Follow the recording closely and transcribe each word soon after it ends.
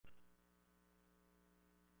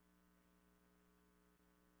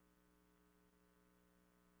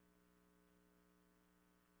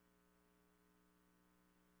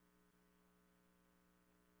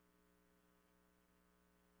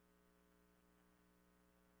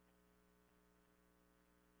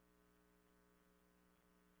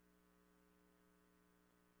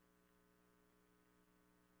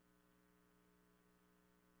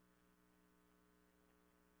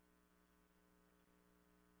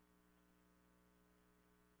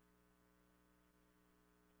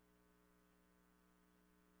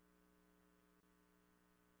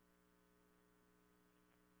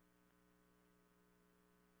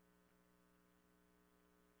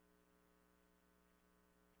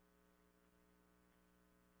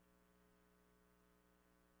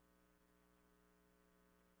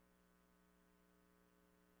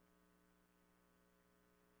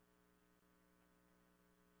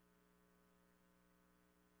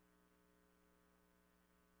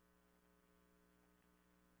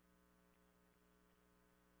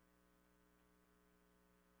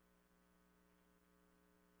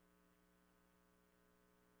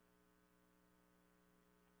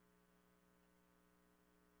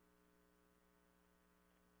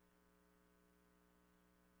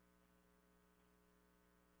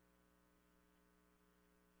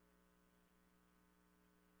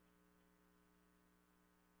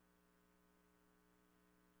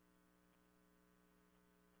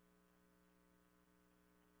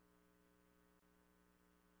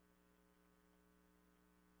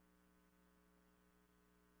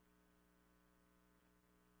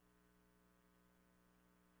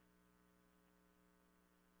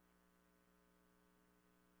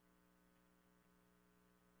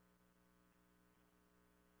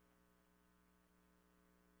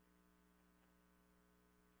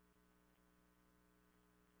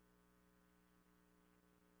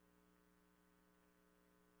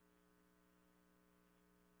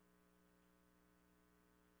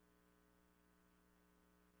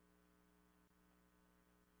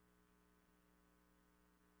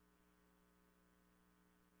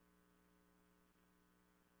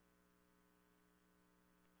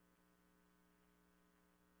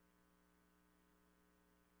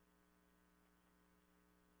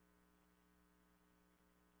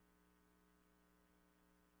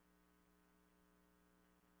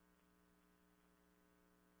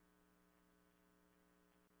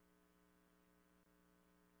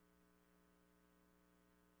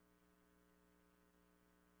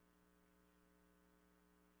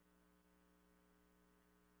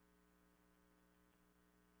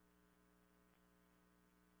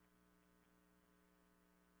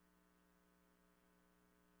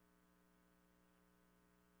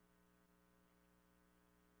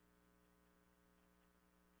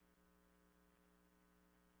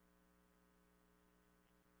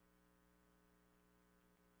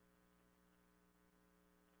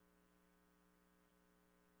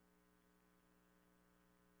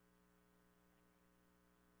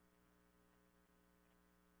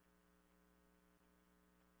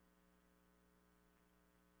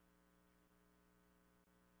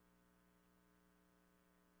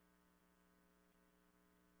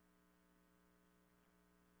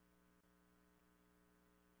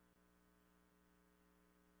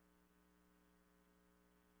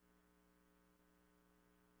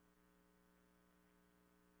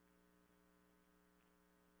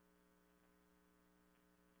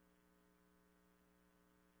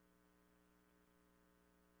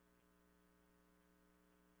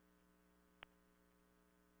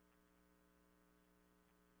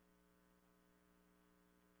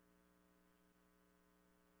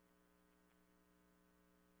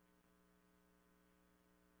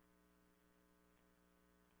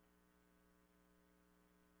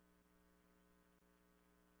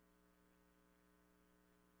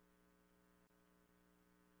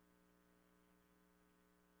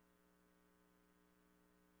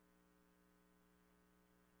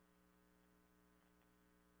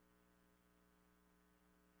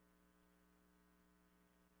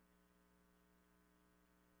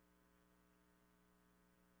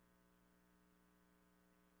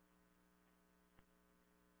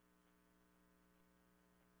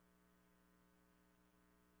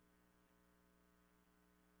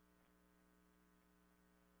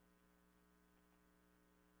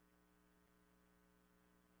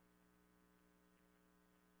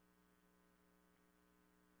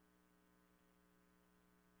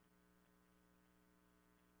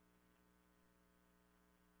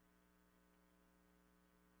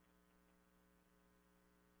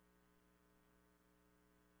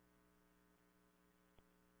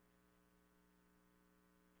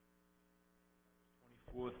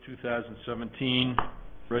4th, 2017,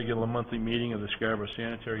 regular monthly meeting of the Scarborough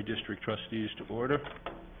Sanitary District Trustees to order.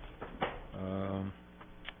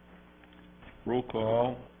 Roll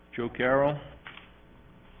call. Joe Carroll.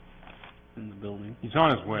 In the building. He's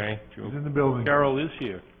on his way. Joe He's in the building. Carroll is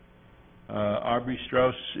here. Aubrey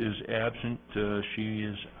Strauss is absent. She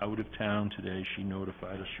is out of town today. She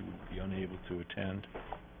notified us she would be unable to attend.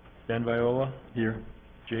 Ben Viola. Here.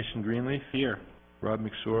 Jason Greenleaf. Here. Rob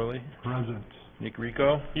McSorley. Present. Nick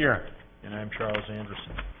Rico. Here. And I'm Charles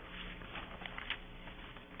Anderson.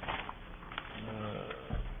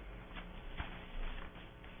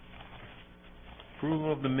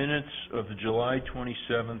 Approval of the minutes of the July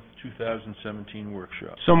 27th, 2017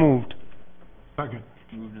 workshop. So moved. Second.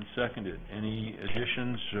 Moved and seconded. Any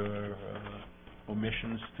additions or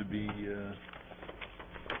omissions to be added?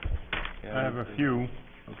 I have a few.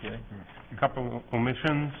 Okay. A couple of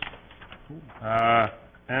omissions.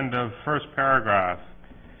 End of first paragraph.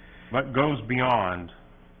 What goes beyond?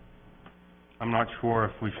 I'm not sure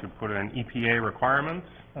if we should put an EPA requirements.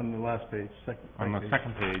 On the last page. On the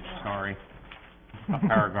second page, sorry. A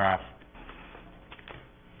paragraph.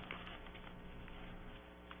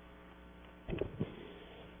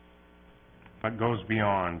 What goes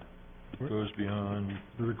beyond? Goes beyond.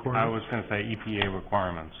 The I requirement. was going to say EPA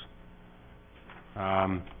requirements.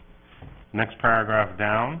 Next paragraph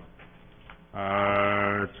down.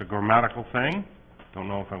 It's a grammatical thing. Don't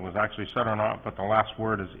know if it was actually said or not, but the last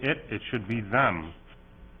word is it. It should be them.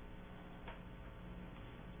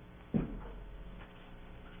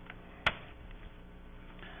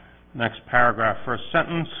 Next paragraph, first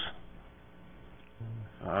sentence.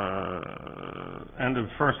 End of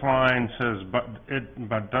first line says,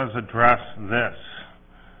 but does address this.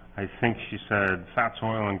 I think she said fats,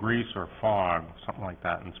 oil, and grease, or fog, something like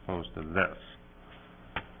that, as opposed to this.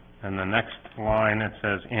 And the next line it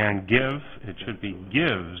says, and give, it should be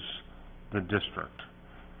gives the district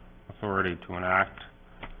authority to enact.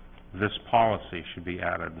 This policy should be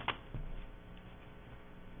added.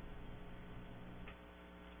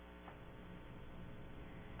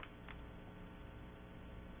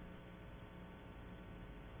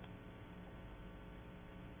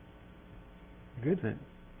 Good.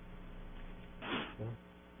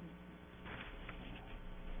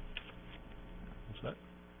 What's that?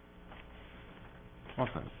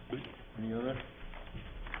 What's that? Any other?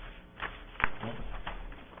 No?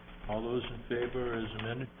 All those in favor as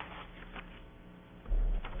amended?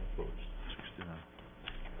 Opposed? 69.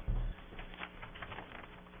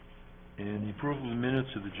 And the approval of the minutes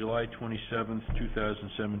of the July 27th,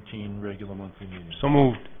 2017 regular monthly meeting. So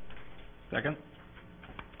moved. Second?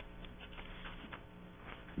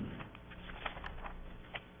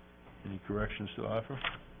 Any corrections to offer?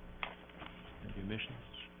 Any omissions?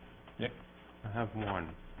 Nick? I have one.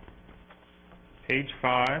 Page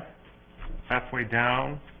 5, halfway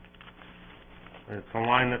down, it's a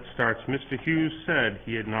line that starts, Mr. Hughes said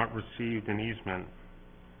he had not received an easement.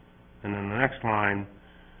 And then the next line,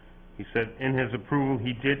 he said in his approval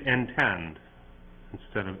he did intend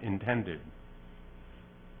instead of intended.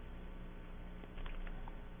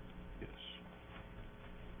 Yes.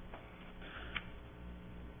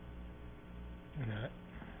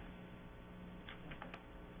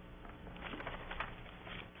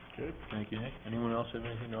 Good, thank you, Nick. Anyone else have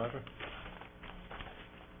anything to offer?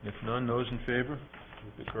 If none, those in favor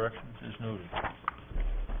with the corrections as noted.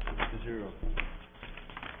 6-0.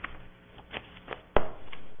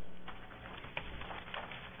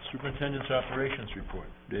 Superintendent's operations report.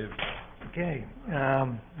 David. Okay,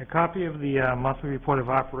 a copy of the monthly report of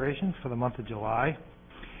operations for the month of July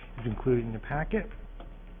is included in the packet.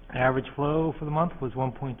 Average flow for the month was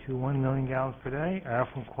 1.21 million gallons per day. Our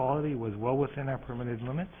effluent quality was well within our permitted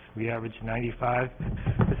limits. We averaged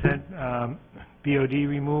 95% BOD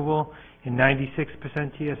removal and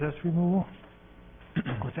 96% TSS removal,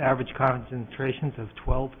 with average concentrations of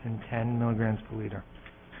 12 and 10 milligrams per liter.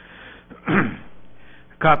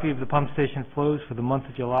 A copy of the pump station flows for the month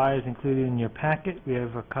of July is included in your packet. We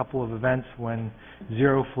have a couple of events when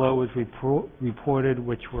zero flow was reported,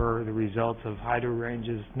 which were the results of hydro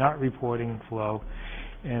ranges not reporting flow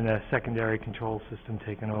and a secondary control system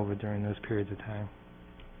taken over during those periods of time.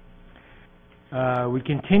 We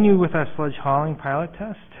continue with our sludge hauling pilot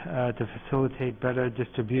test to facilitate better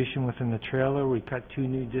distribution within the trailer. We cut 2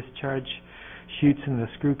 new discharge chutes in the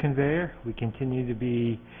screw conveyor. We continue to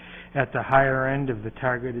be at the higher end of the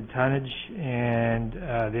targeted tonnage, and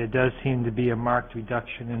there does seem to be a marked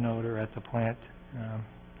reduction in odor at the plant.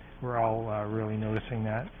 We're all really noticing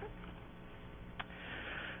that.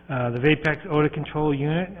 The Vapex odor control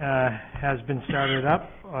unit has been started up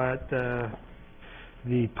at the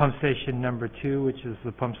the pump station number 2, which is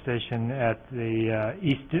the pump station at the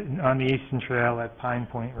on the Eastern Trail at Pine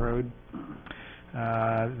Point Road.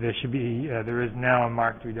 There is now a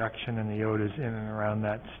marked reduction in the odors in and around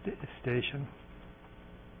that station.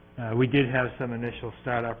 We did have some initial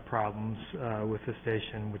startup problems with the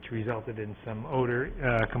station, which resulted in some odor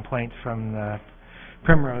complaints from the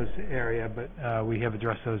Primrose area, but we have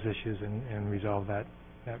addressed those issues and resolved that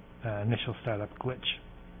initial startup glitch.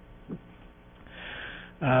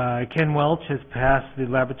 Ken Welch has passed the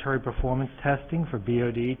laboratory performance testing for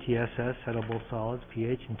BOD, TSS, edible solids,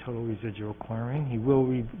 pH, and total residual chlorine. He will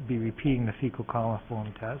be repeating the fecal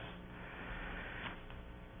coliform test.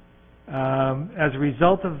 As a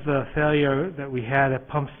result of the failure that we had at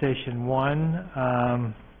Pump Station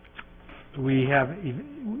 1, we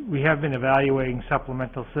have been evaluating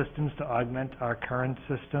supplemental systems to augment our current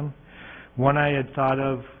system. One I had thought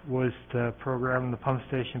of was to program the pump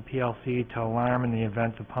station PLC to alarm in the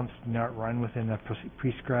event the pumps do not run within a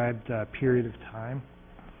prescribed period of time.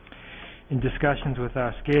 In discussions with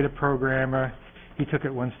our SCADA programmer, he took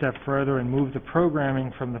it one step further and moved the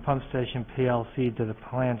programming from the pump station PLC to the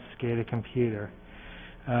plant's SCADA computer.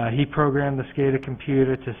 He programmed the SCADA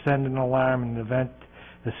computer to send an alarm in the event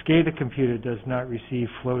the SCADA computer does not receive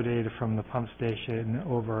flow data from the pump station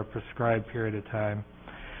over a prescribed period of time.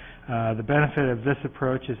 The benefit of this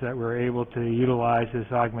approach is that we're able to utilize this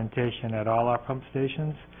augmentation at all our pump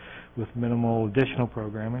stations with minimal additional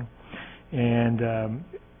programming. And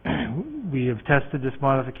we have tested this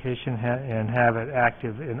modification and have it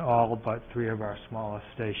active in all but 3 of our smallest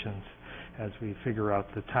stations as we figure out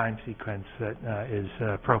the time sequence that is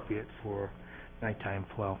appropriate for nighttime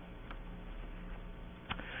flow.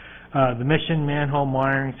 The Mission Manhole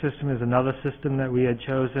Monitoring System is another system that we had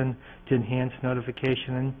chosen to enhance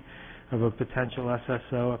notification of a potential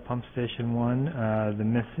SSO at Pump Station 1. The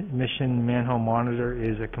Mission Manhole Monitor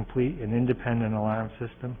is a complete and independent alarm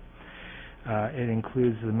system. It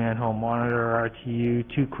includes the manhole monitor, RTU,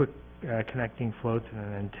 2 quick connecting floats, and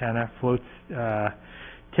an antenna. Floats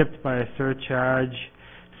tipped by a surcharge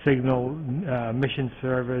signal mission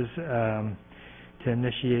servers to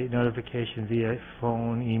initiate notification via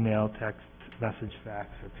phone, email, text, message, fax,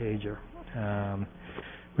 or pager.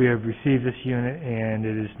 We have received this unit, and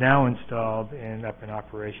it is now installed and up and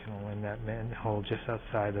operational in that manhole just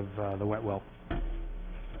outside of the wet well.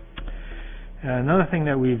 Another thing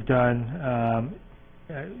that we've done,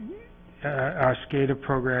 our SCADA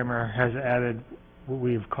programmer has added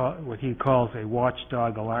what he calls a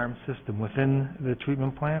watchdog alarm system within the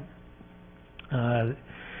treatment plant.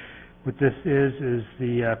 What this is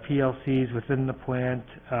the PLCs within the plant,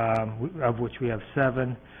 of which we have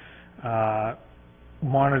 7,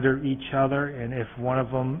 monitor each other, and if one of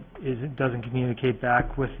them doesn't communicate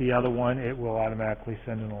back with the other one, it will automatically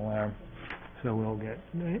send an alarm. So we'll get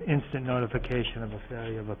instant notification of a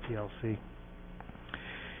failure of a PLC.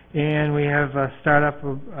 And we have a startup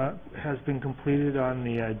has been completed on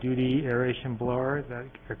the duty aeration blower that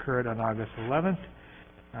occurred on August 11th.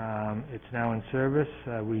 It's now in service.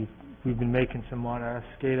 We've been making some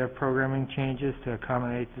SCADA programming changes to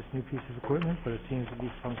accommodate this new piece of equipment, but it seems to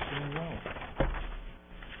be functioning well.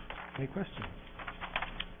 Any questions?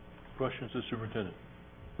 Questions of the superintendent?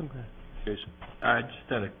 Okay. Jason? I just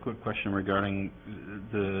had a quick question regarding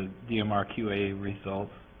the DMR QA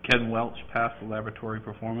results. Ken Welch passed the laboratory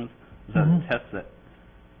performance. Is that a test that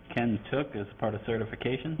Ken took as part of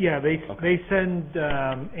certification? Yeah, they send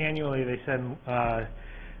annually. They send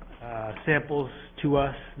samples to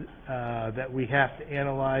us that we have to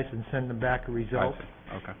analyze and send them back a result.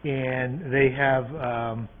 Okay. And they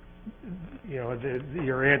have,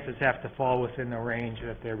 your answers have to fall within the range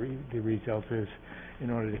that the result is in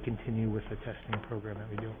order to continue with the testing program that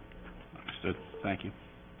we do. Understood. Thank you.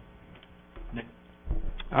 Nick?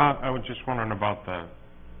 I was just wondering about the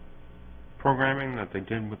programming that they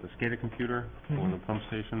did with the SCADA computer for the pump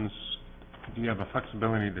stations. Do you have a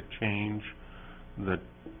flexibility to change the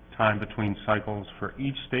time between cycles for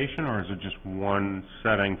each station, or is it just one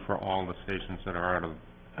setting for all the stations that are out of?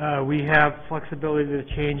 We have flexibility to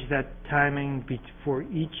change that timing for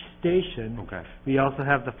each station. Okay. We also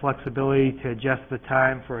have the flexibility to adjust the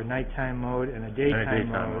time for a nighttime mode and a daytime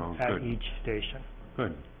mode at Good. each station.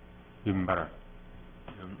 Good. Even better.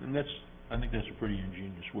 And I think that's a pretty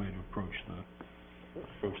ingenious way to approach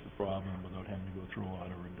the problem without having to go through a lot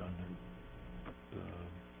of redundant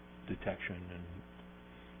detection and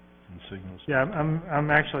signals. Yeah, I'm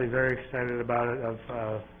actually very excited about it.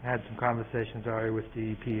 I've had some conversations already with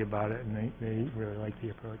DEP about it, and they really like the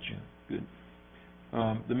approach. Yeah, good.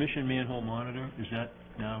 The Mission Manhole Monitor, is that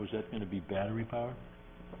going to be battery powered?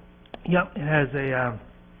 Yep, it has a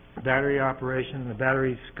Battery operation, the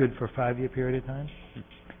battery's good for a 5-year period of time.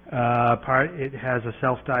 It has a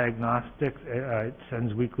self-diagnostic, it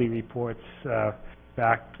sends weekly reports,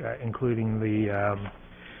 back, including the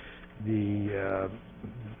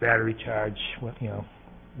battery charge,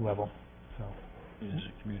 level, so. Is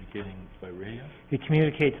it communicating by radio? It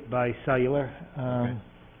communicates by cellular, Okay.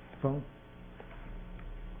 phone.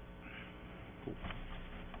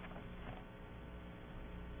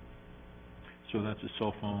 So that's a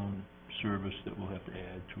cell phone service that we'll have to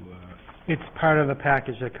add to our... It's part of the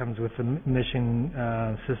package that comes with the mission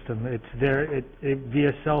system. It's there,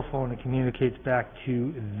 via cell phone, it communicates back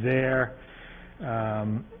to their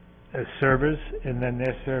servers, and then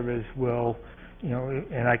their servers will,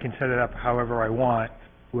 and I can set it up however I want,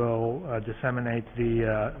 will disseminate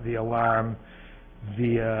the alarm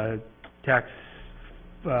via text,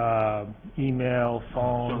 email,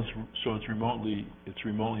 phone. So it's remotely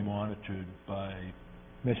monitored by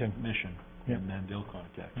Mission. Yep. and then they'll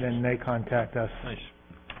contact us. Then they contact us. Nice.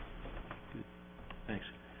 Good. Thanks.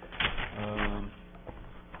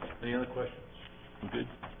 Any other questions? We good?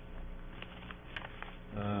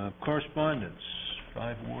 Correspondence,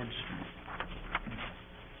 5 Ward Street.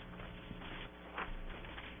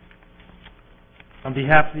 On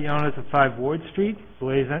behalf of the owners of 5 Ward Street,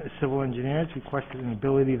 Blaze Civil Engineers requested an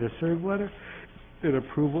ability to serve letter and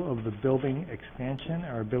approval of the building expansion.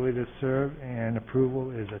 Our ability to serve and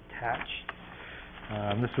approval is attached.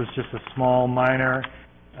 This was just a small, minor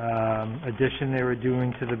addition they were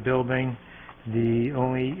doing to the building. The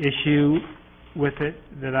only issue with it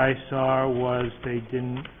that I saw was they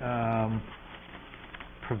didn't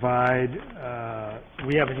provide,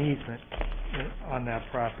 we have an easement on that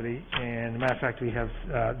property, and as a matter of fact, we have,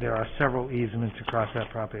 there are several easements across that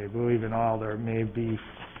property. I believe in all there may be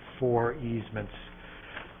 4 easements.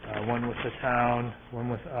 One with the town, one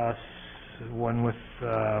with us, one with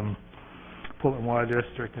Fulton Water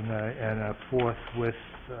District, and a 4th with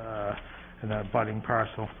an abutting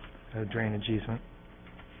parcel, a drainage easement.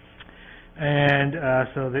 And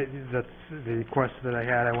so that's the request that I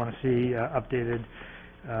had. I want to see updated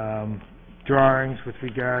drawings with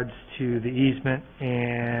regards to the easement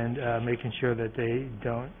and making sure that they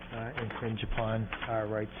don't infringe upon our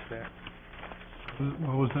rights there.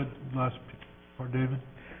 What was that last part, David?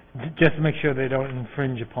 Just to make sure they don't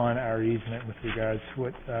infringe upon our easement with regards to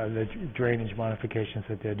what the drainage modifications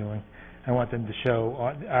that they're doing. I want them to show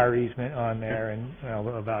our easement on there, and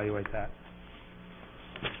I'll evaluate that.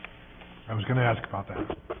 I was gonna ask about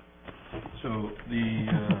that. So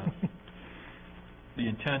the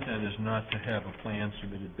intent then is not to have a plan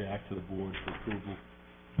submitted back to the board for approval?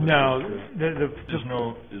 No, There's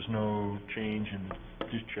no change in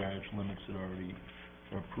discharge limits that already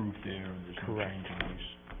are approved there, and there's no Correct. change in these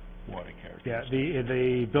water characteristics? Yeah,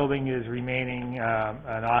 the building is remaining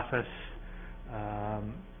an office.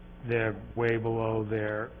 They're way below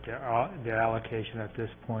their allocation at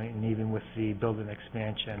this point, and even with the building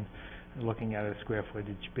expansion, looking at a square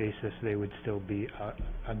footage basis, they would still be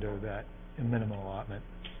under that minimal allotment.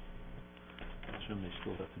 I assume they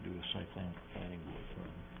still have to do a site plan planning board for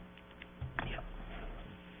them.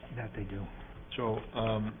 That they do. So,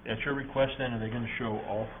 at your request then, are they gonna show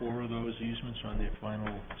all 4 of those easements on their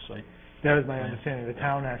final site? That is my understanding. The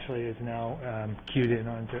town actually is now cued in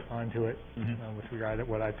onto it Mm-hmm. with regard to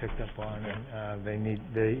what I picked up on, and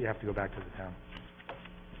they have to go back to the town.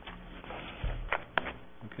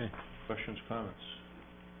 Okay, questions, comments?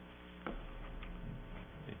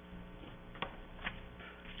 Okay.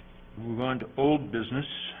 Move on to old business,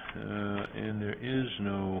 and there is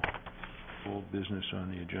no old business on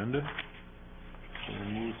the agenda. So we'll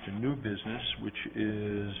move to new business, which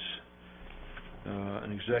is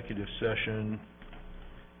an executive session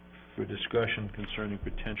for discussion concerning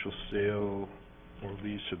potential sale or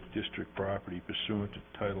lease of district property pursuant to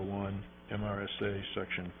Title I, MRSA,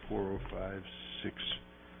 Section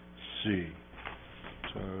 4056C.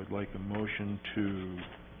 So I would like a motion to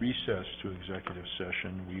recess to executive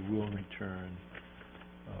session. We will return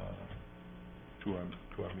to our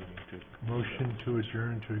meeting to Motion to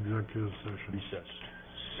adjourn to executive session. recess.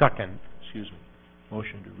 Second. Excuse me.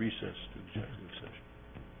 Motion to recess to executive session.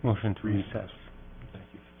 Motion to recess. Thank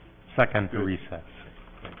you. Second to Good. recess.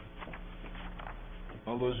 Thank you.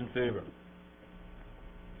 All those in favor?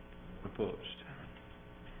 Opposed?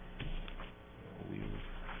 We'll leave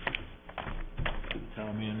to the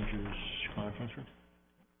town manager's conference room. I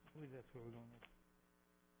believe that's where we're going.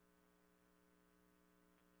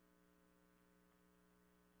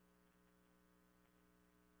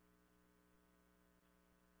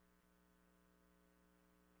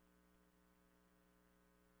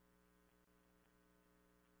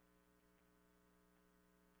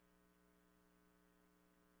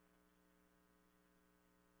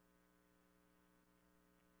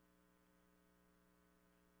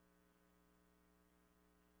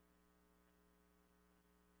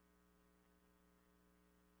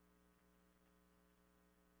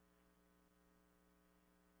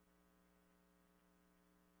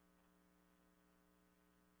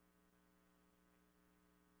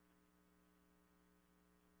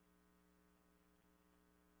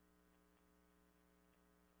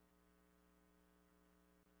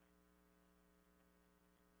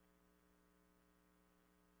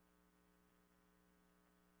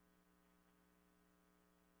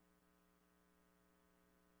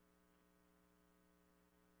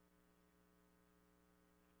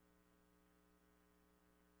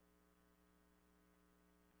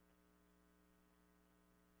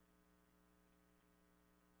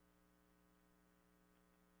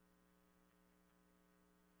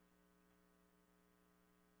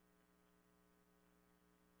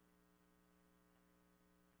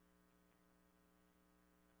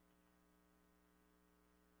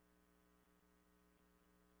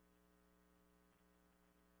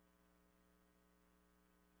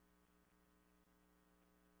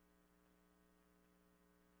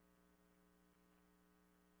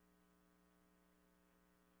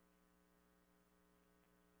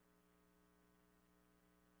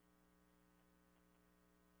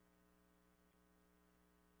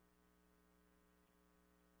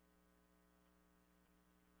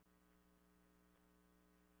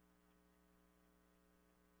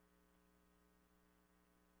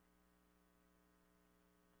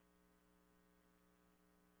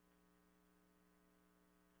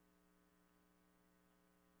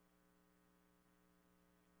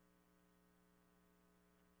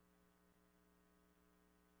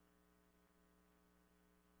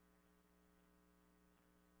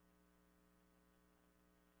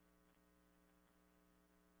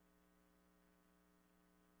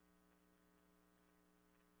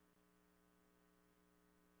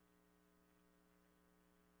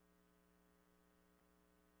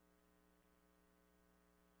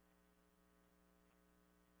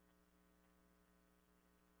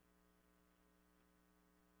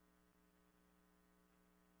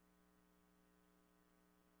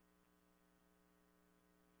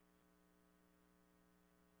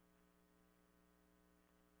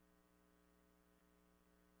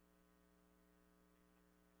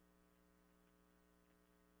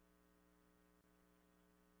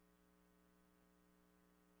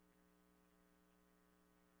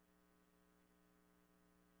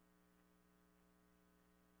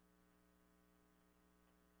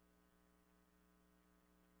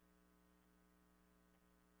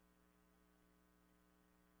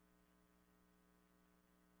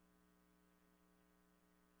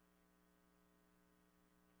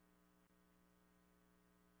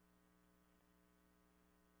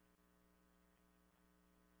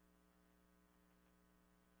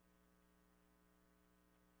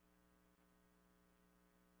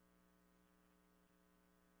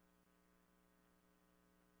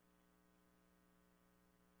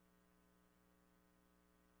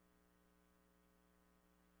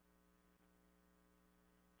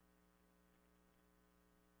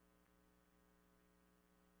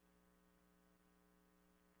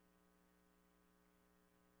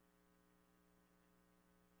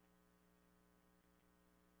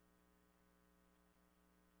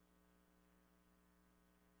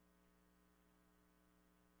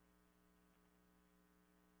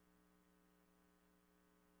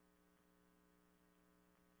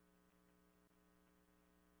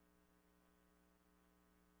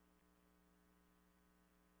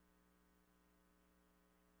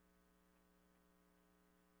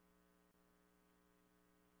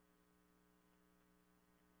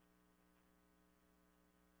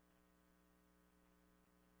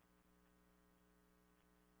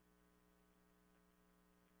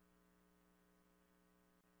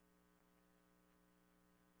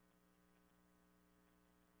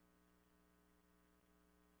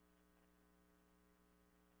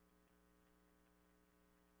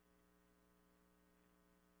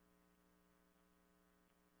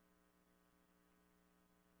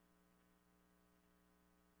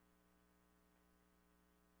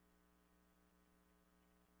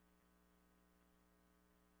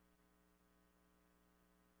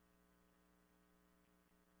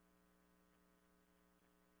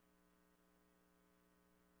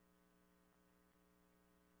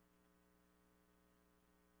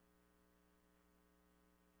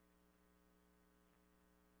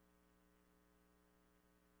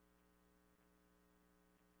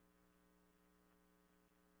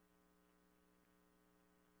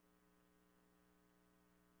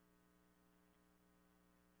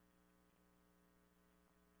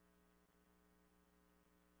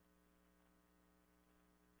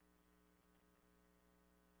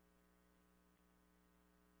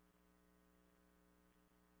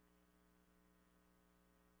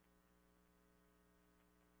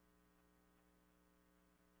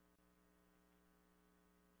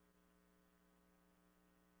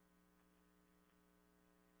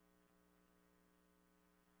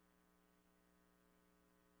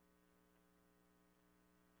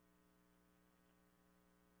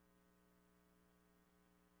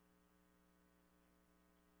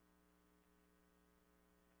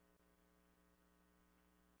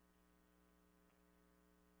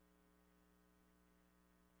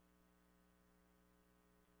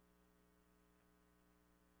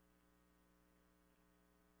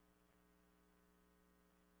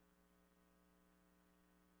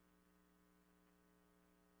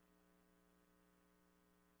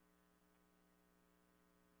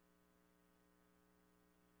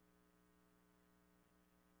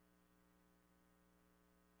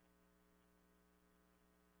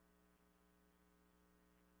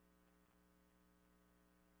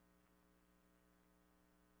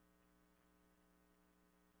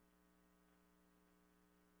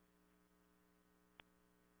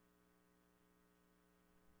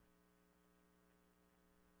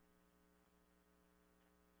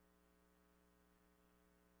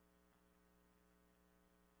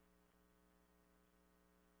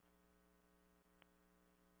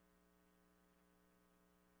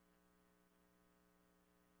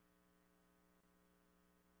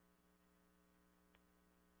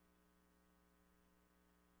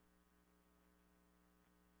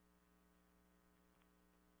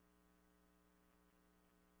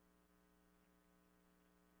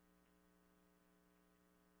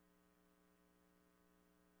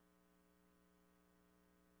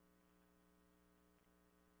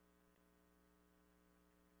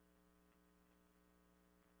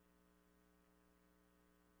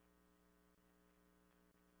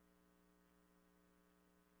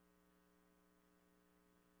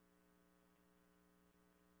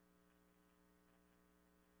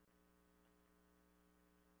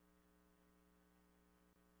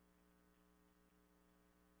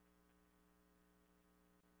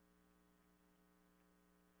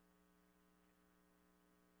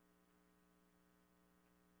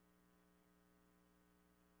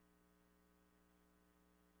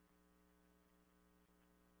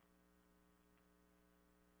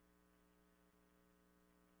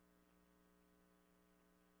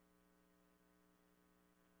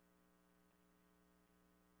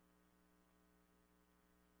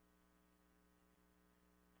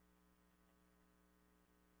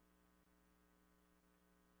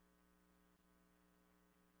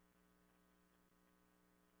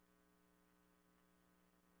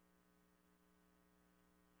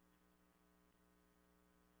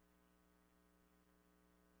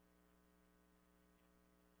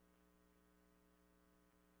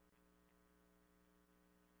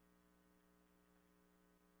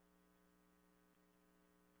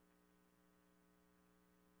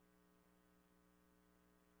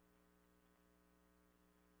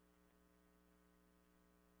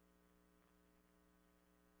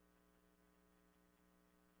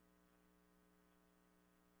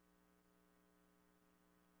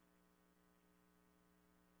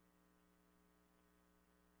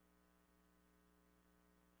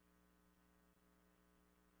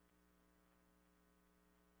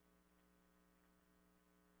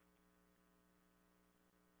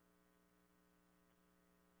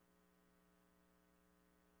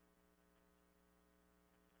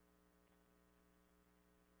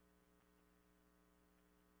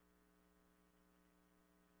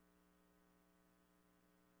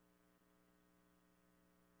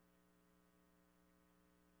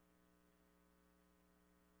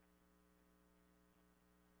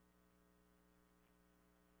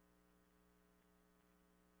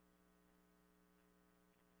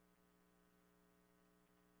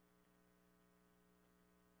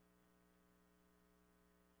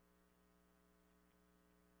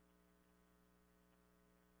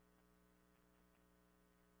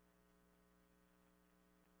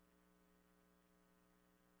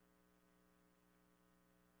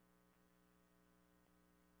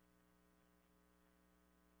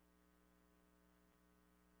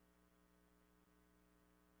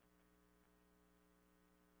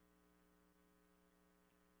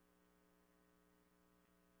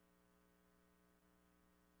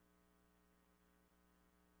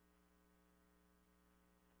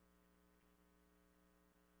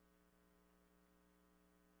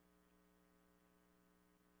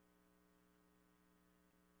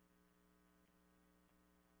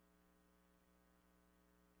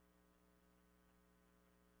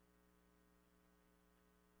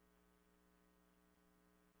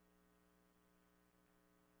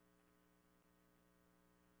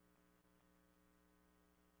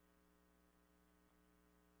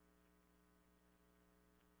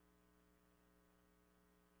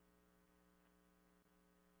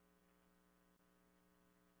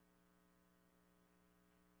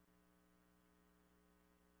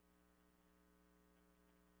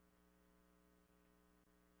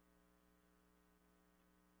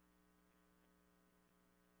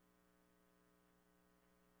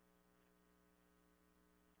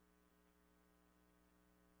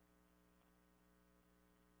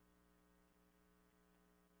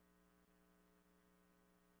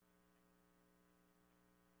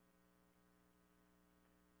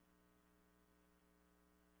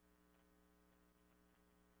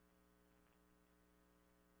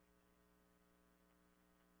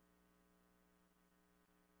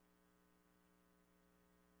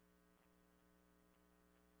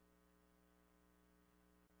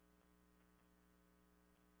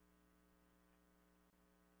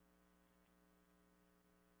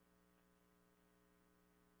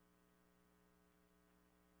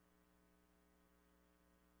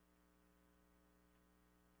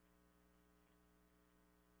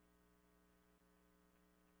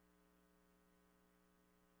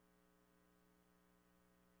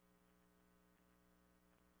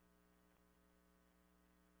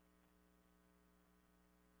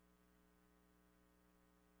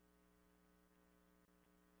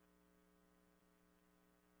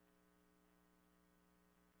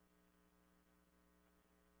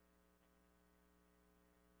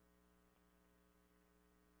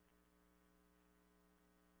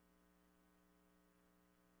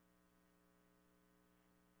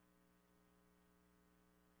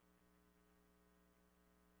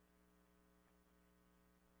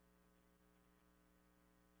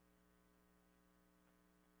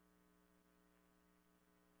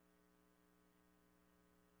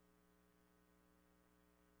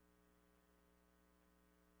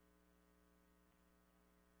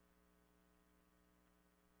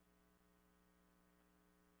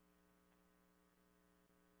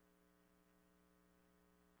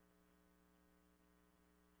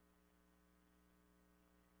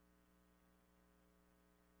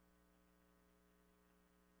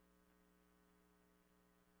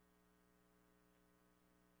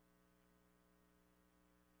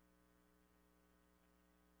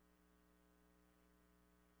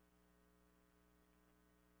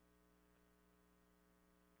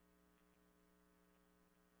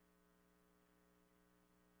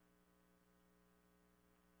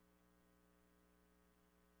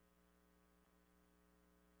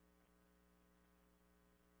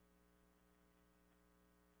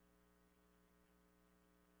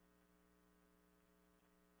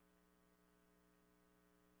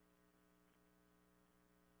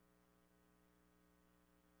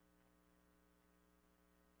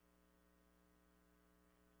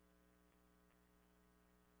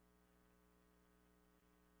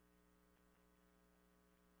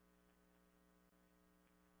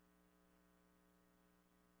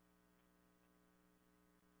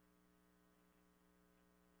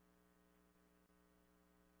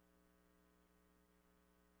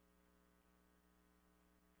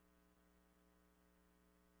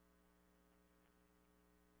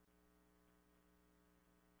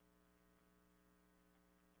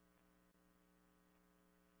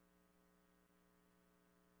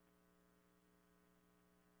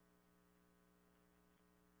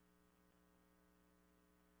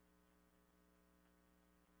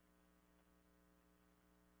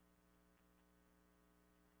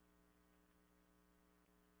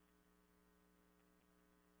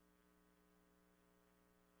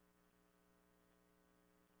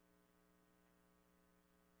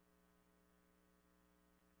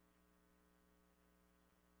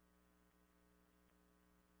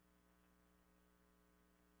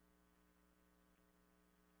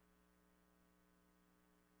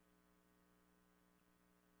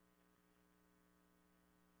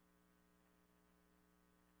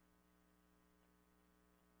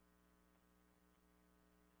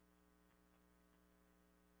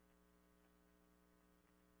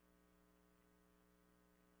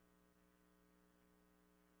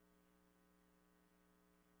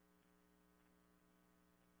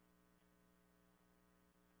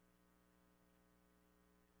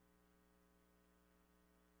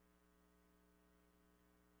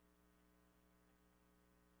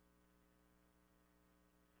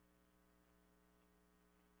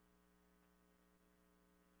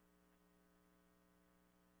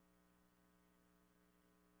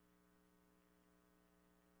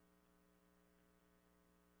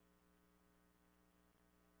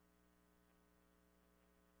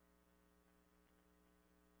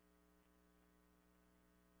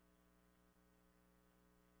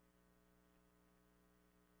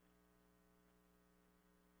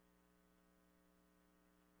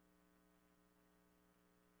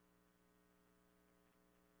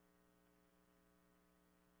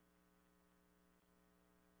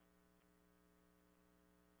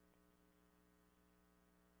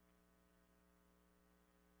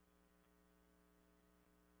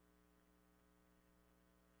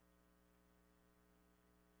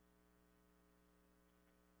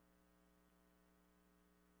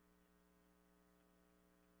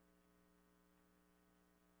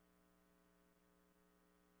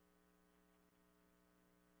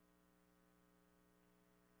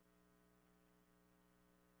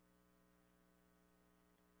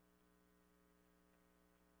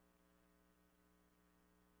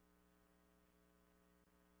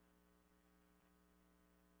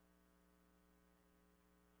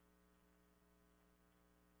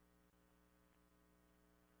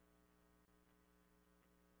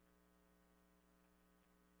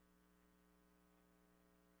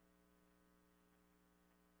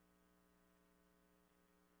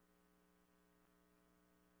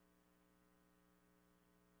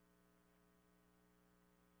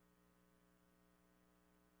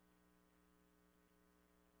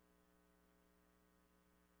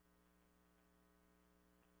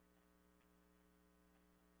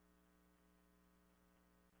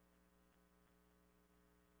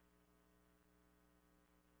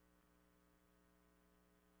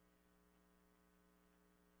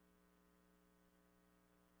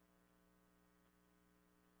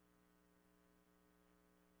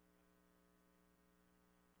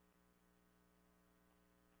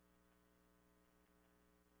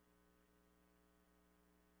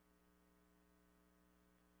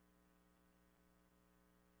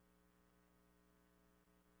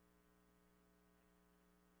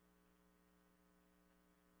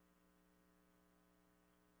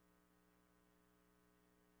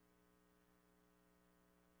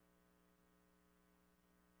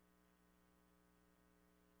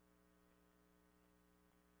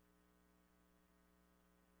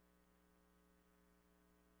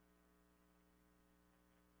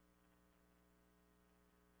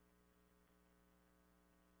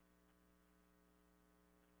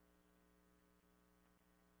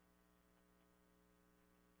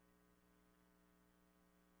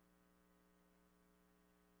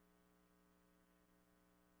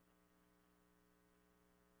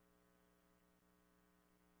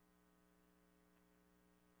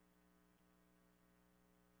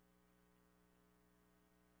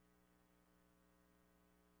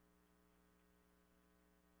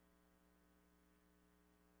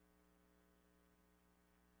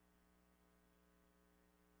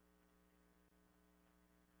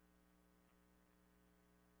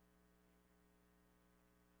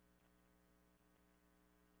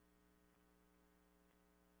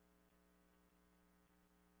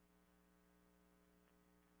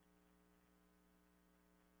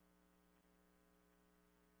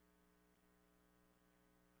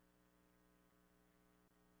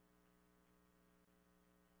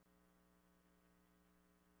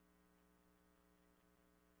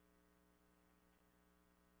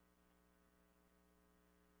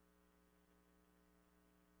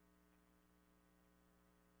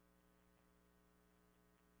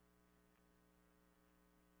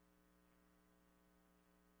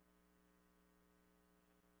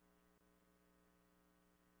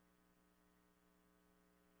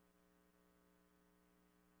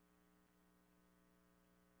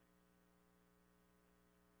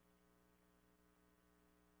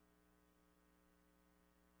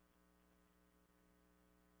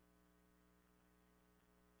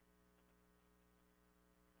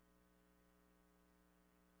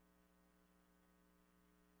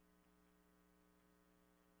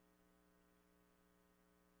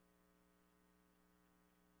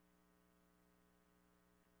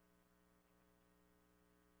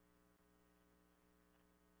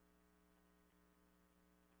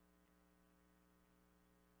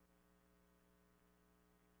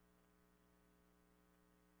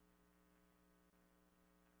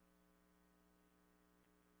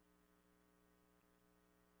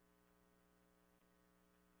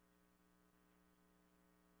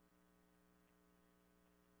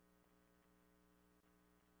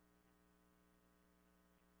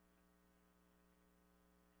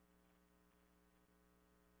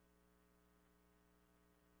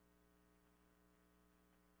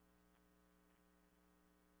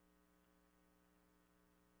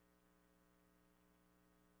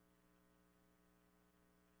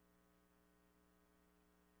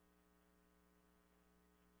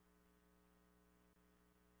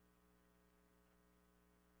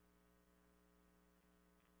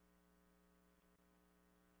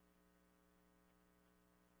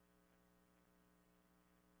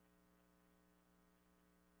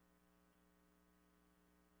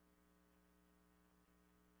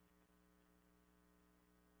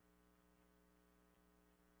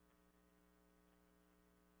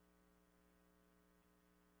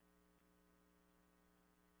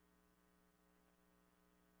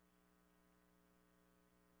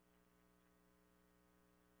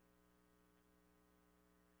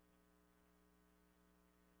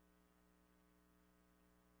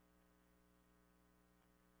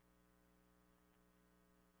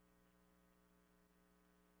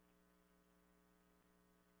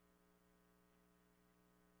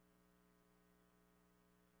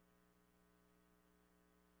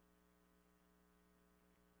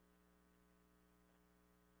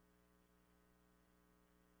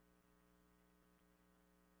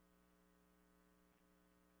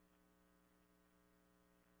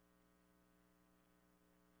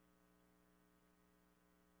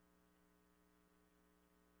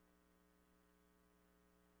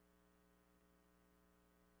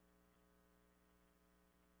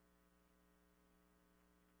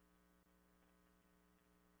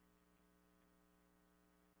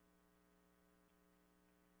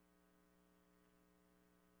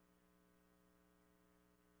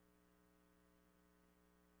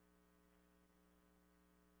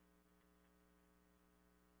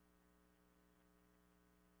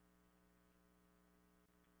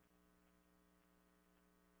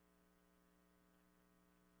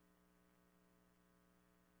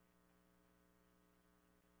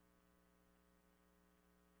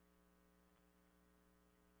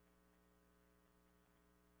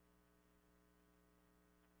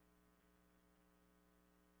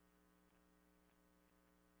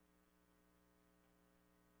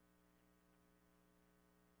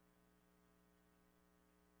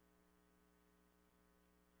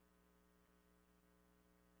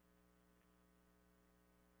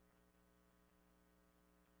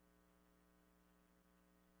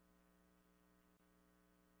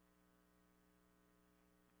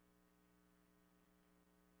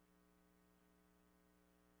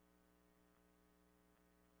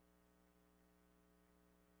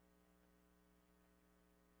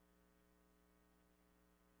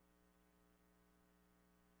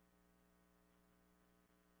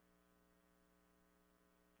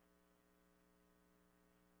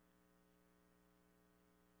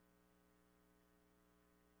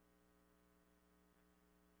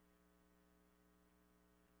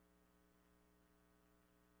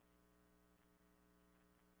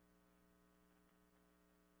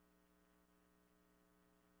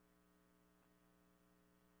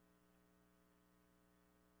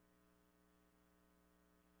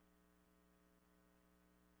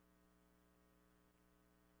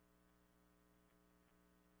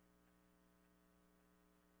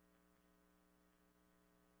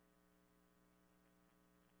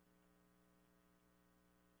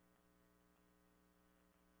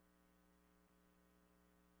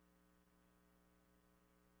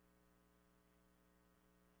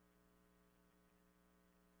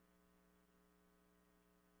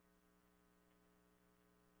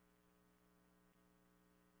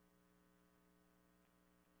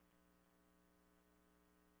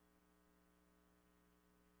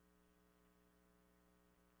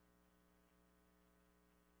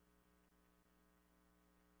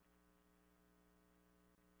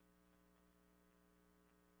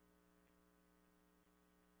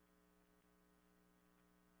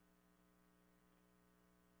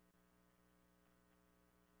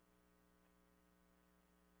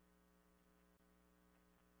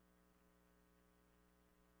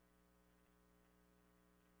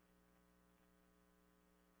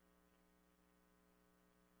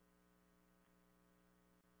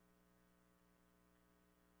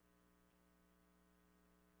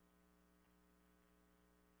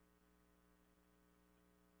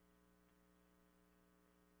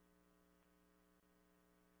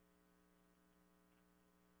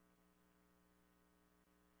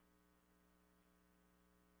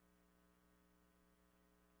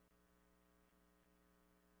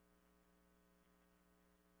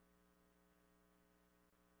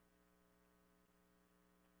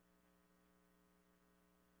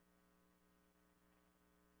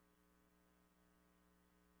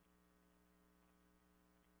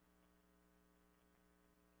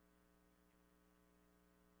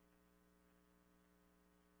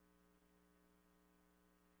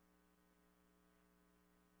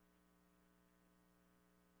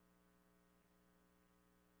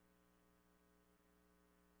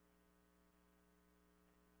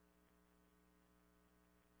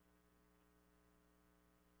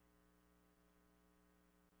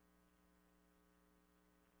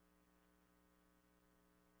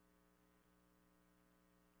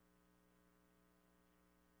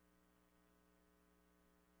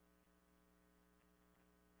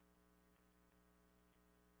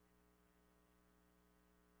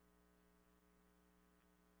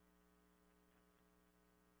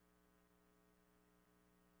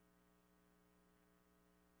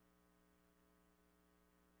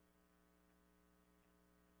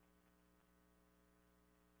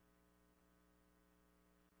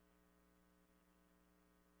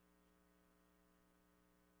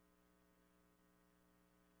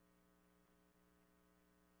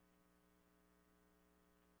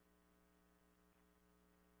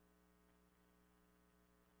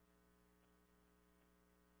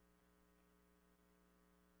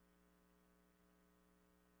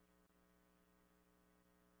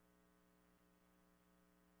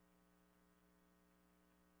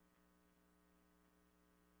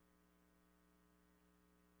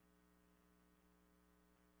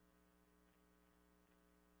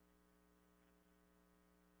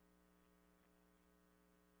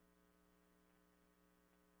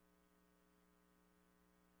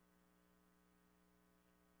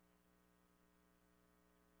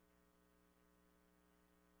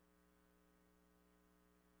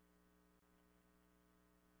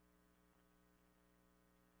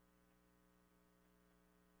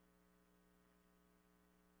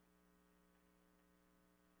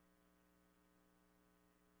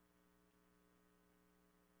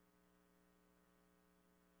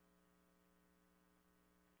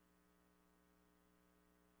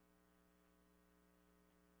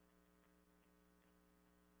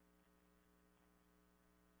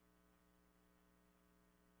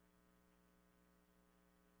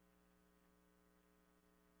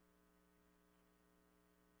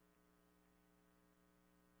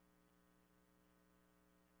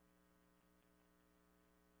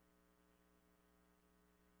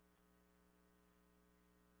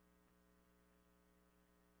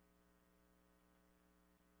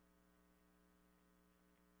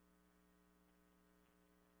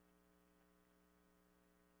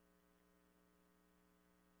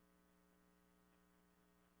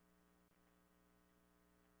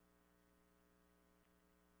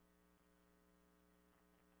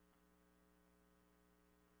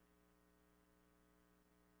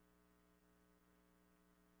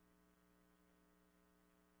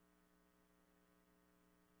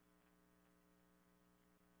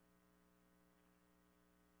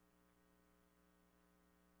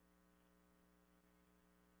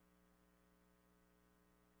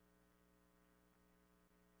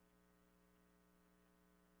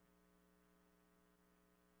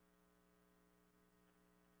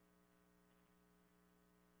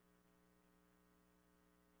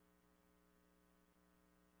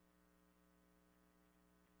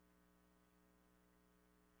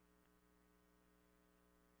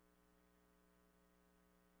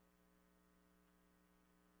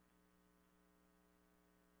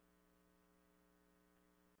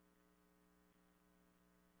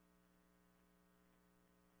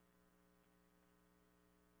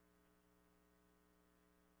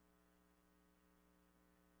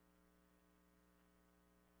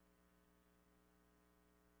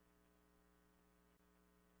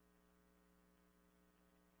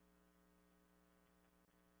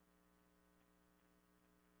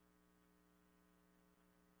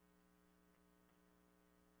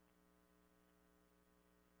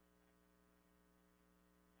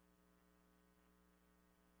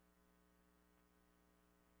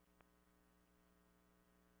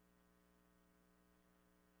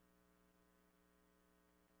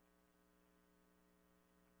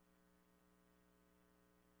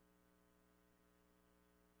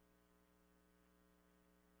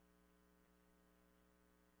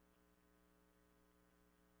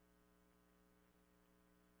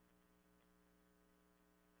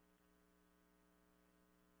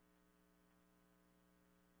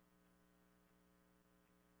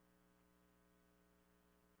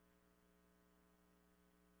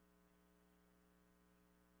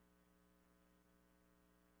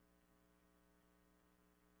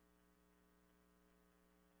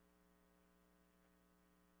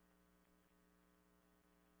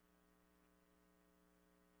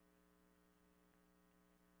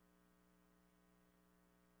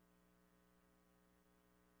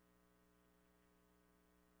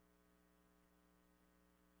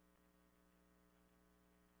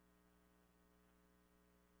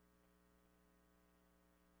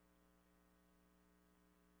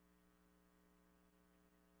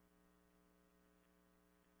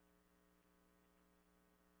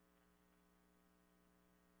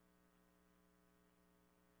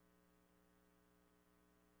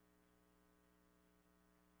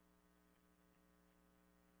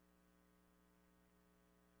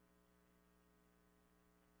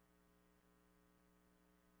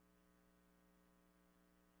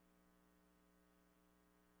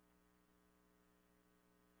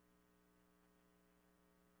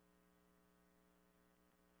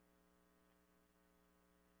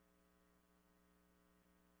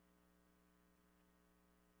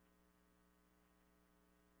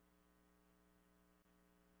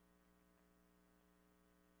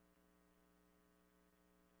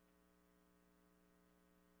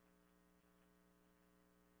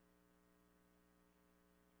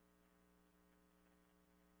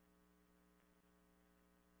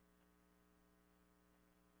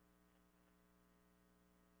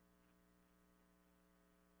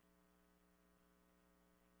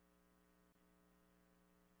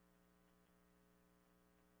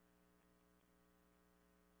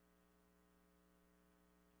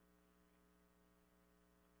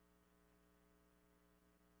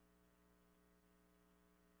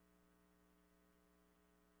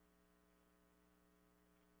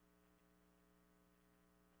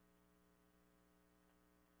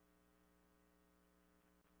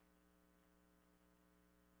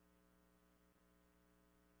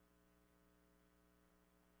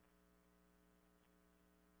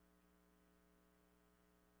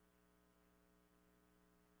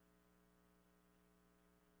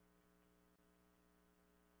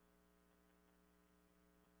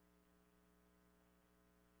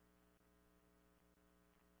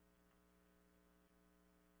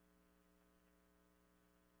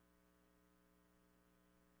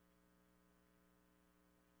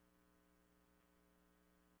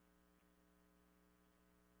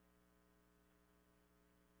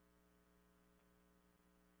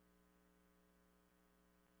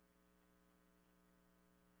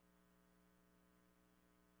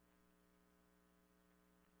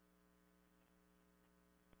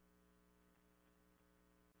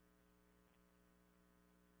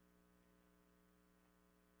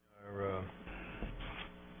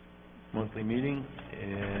 monthly meeting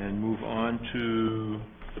and move on to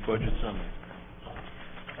the budget summary.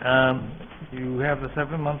 You have the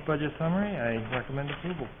 7-month budget summary. I recommend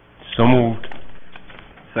approval. So moved.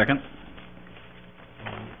 Second?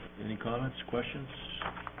 Any comments, questions?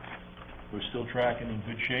 We're still tracking in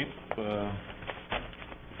good shape. We're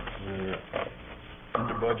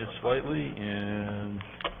under budget slightly, and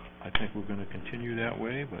I think we're gonna continue that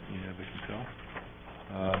way, but you never can tell.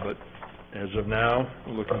 But as of now,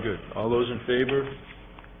 we're looking good. All those in favor?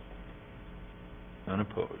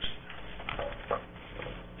 Unopposed.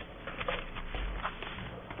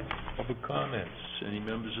 Public comments. Any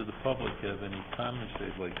members of the public have any comments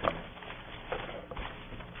they'd like to make?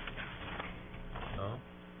 No?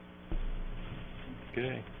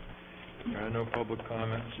 Okay. There are no public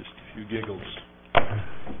comments, just a few giggles.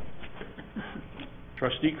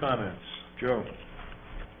 Trustee comments. Joe?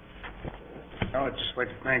 I would just like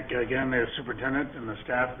to thank again the superintendent and the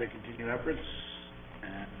staff for their continued efforts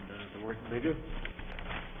and the work that they do.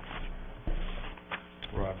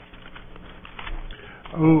 Rob?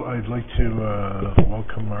 Oh, I'd like to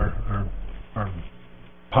welcome our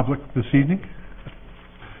public this evening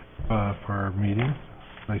for our meeting.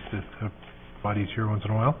 Nice to have bodies here once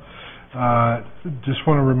in a while. Just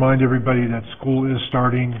want to remind everybody that school is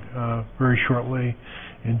starting very shortly,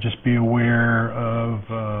 and just be aware of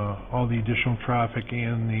all the additional traffic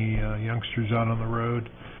and the youngsters out on the road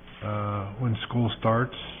when school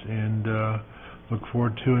starts, and look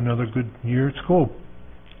forward to another good year at school.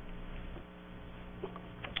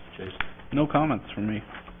 Jason? No comments from me.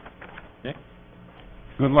 Nick?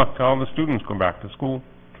 Good luck to all the students going back to school.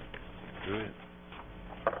 Good.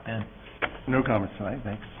 And No comments tonight,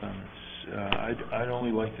 thanks. I'd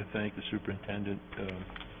only like to thank the superintendent,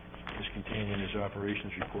 as contained in his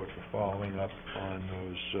operations report, for following up on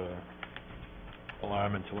those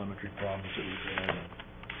alarm and telemetry problems that we've had,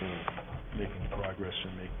 and making progress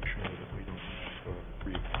and making sure that we don't have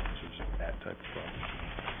reoccurrences of that type of problem.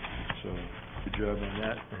 So, good job on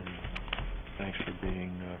that, and thanks for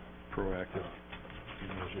being proactive in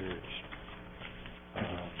those areas.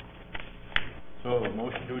 So,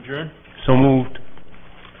 motion to adjourn? So moved.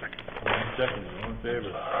 Second, all in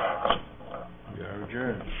favor? We are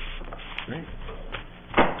adjourned. Great.